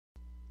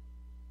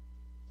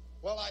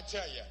Well, I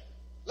tell you,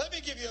 let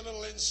me give you a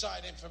little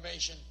inside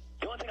information.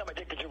 The only thing I'm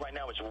addicted to right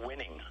now is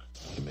winning.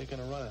 You're making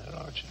a run at it,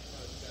 aren't you?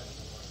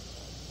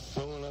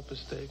 Rolling up a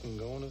steak and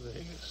going to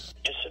Vegas.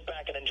 Just sit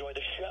back and enjoy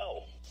the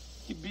show.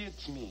 He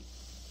beats me.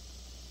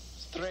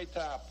 Straight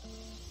up.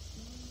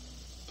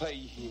 Pay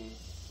him.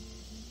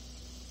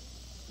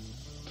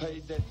 Pay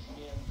that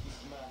man his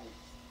money.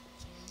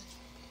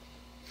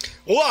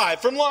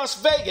 Live from Las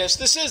Vegas,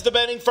 this is the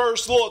Betting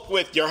First Look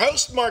with your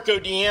host, Marco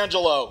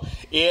D'Angelo.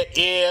 It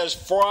is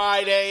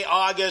Friday,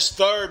 August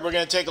 3rd. We're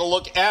going to take a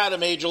look at a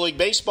Major League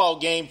Baseball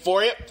game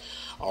for you.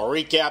 I'll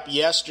recap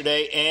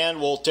yesterday, and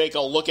we'll take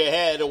a look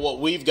ahead at what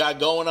we've got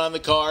going on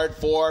the card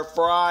for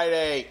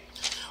Friday.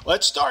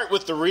 Let's start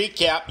with the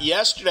recap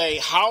yesterday.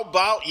 How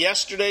about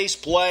yesterday's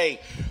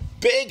play?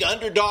 Big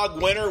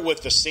underdog winner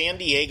with the San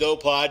Diego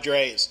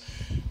Padres.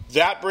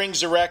 That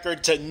brings the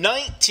record to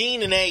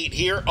 19-8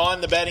 here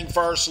on the Betting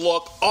First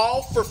Look.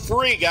 All for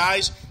free,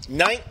 guys.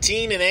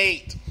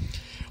 19-8.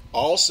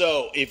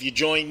 Also, if you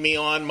joined me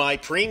on my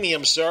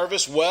premium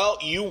service, well,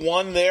 you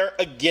won there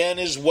again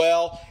as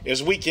well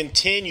as we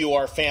continue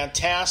our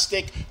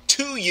fantastic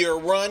 2-year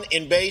run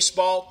in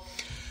baseball.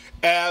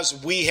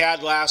 As we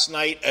had last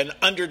night, an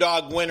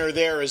underdog winner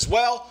there as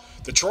well.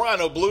 The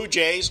Toronto Blue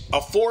Jays,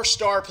 a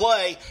 4-star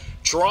play.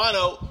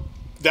 Toronto,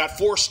 that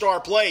 4-star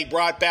play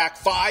brought back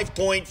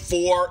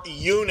 5.4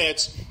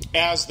 units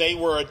as they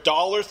were a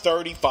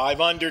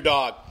 $1.35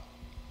 underdog.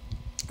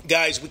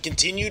 Guys, we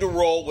continue to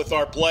roll with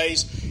our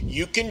plays.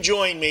 You can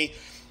join me.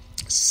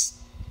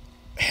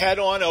 Head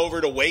on over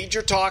to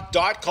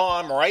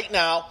Wagertalk.com right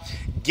now.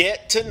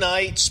 Get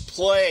tonight's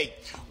play.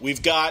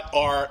 We've got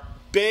our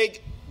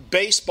big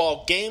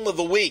baseball game of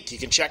the week. You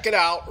can check it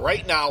out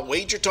right now,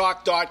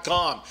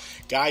 Wagertalk.com.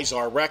 Guys,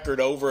 our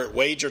record over at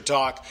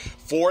Wagertalk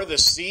for the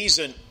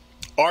season,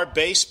 our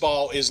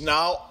baseball is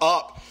now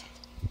up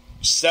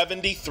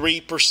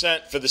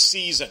 73% for the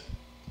season.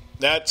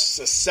 That's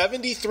a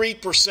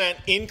 73%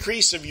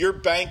 increase of your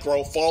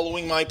bankroll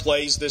following my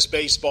plays this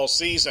baseball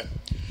season.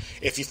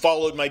 If you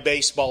followed my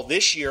baseball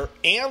this year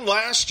and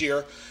last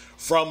year,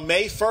 from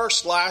May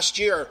 1st last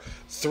year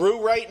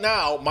through right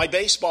now, my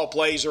baseball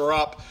plays are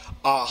up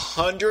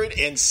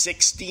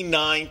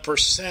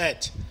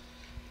 169%.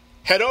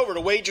 Head over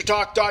to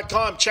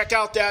Wagertalk.com. Check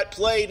out that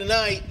play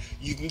tonight.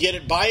 You can get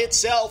it by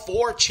itself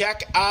or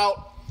check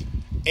out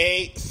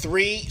a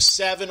 3,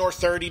 7, or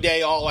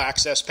 30-day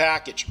all-access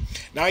package.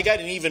 Now, I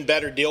got an even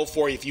better deal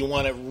for you if you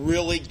want to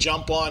really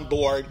jump on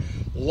board.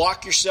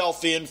 Lock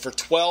yourself in for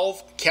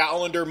 12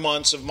 calendar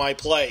months of my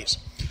plays.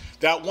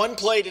 That one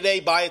play today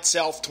by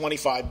itself,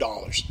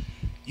 $25.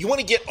 You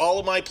want to get all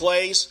of my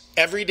plays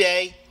every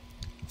day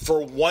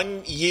for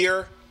 1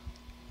 year?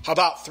 How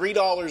about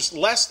 $3,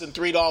 less than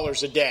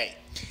 $3 a day?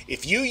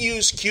 If you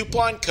use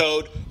coupon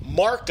code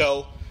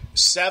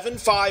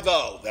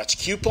MARCO750, that's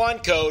coupon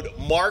code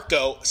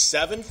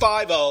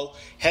MARCO750,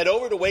 head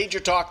over to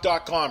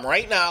Wagertalk.com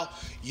right now.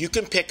 You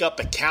can pick up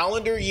a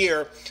calendar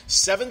year,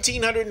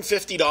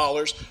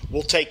 $1,750.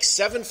 We'll take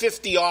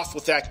 $750 off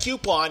with that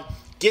coupon.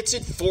 Gets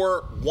it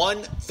for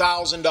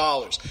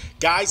 $1,000.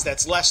 Guys,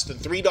 that's less than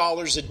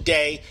 $3 a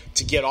day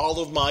to get all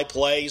of my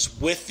plays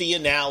with the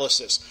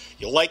analysis.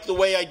 You like the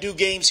way I do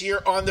games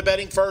here on the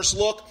Betting First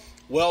Look?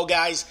 Well,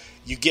 guys,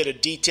 you get a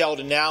detailed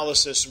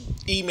analysis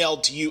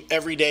emailed to you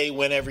every day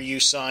whenever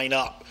you sign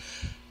up.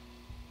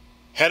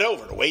 Head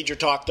over to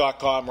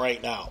Wagertalk.com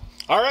right now.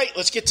 All right,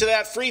 let's get to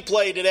that free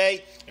play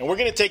today, and we're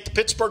going to take the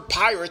Pittsburgh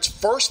Pirates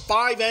first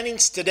 5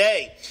 innings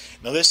today.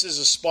 Now, this is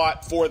a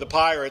spot for the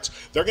Pirates.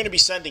 They're going to be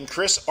sending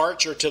Chris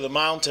Archer to the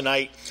mound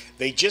tonight.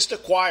 They just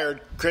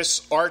acquired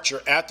Chris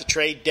Archer at the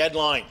trade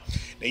deadline.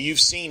 Now, you've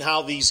seen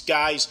how these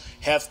guys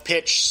have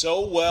pitched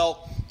so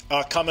well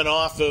coming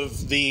off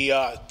of the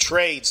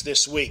trades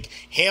this week.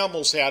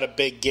 Hamels had a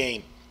big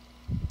game.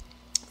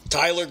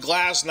 Tyler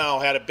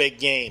Glasnow had a big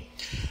game.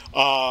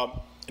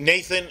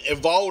 Nathan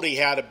Eovaldi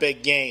had a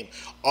big game.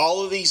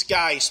 All of these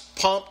guys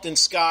pumped and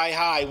sky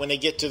high when they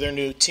get to their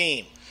new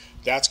team.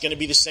 That's going to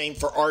be the same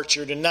for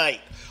Archer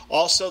tonight.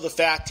 Also, the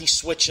fact he's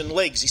switching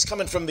leagues. He's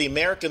coming from the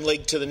American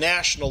League to the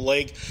National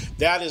League.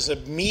 That is an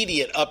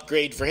immediate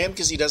upgrade for him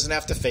because he doesn't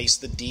have to face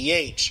the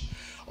DH.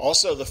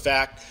 Also, the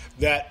fact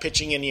that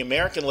pitching in the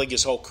American League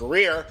his whole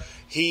career,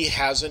 he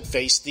hasn't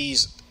faced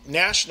these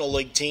National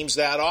League teams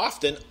that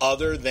often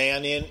other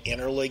than in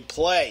interleague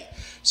play.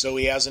 So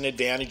he has an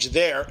advantage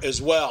there as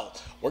well.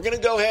 We're going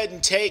to go ahead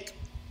and take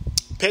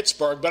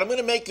Pittsburgh, but I'm going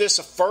to make this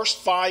a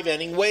first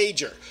 5-inning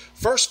wager.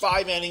 First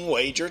 5-inning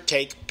wager,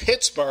 take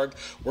Pittsburgh.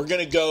 We're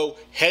going to go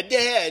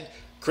head-to-head,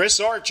 Chris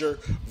Archer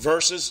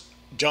versus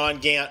John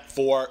Gant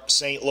for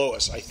St.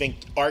 Louis. I think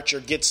Archer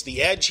gets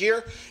the edge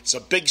here. It's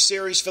a big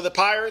series for the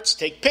Pirates.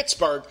 Take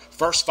Pittsburgh,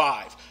 first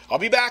 5. I'll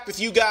be back with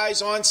you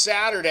guys on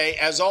Saturday.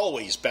 As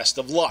always, best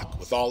of luck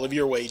with all of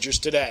your wagers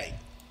today.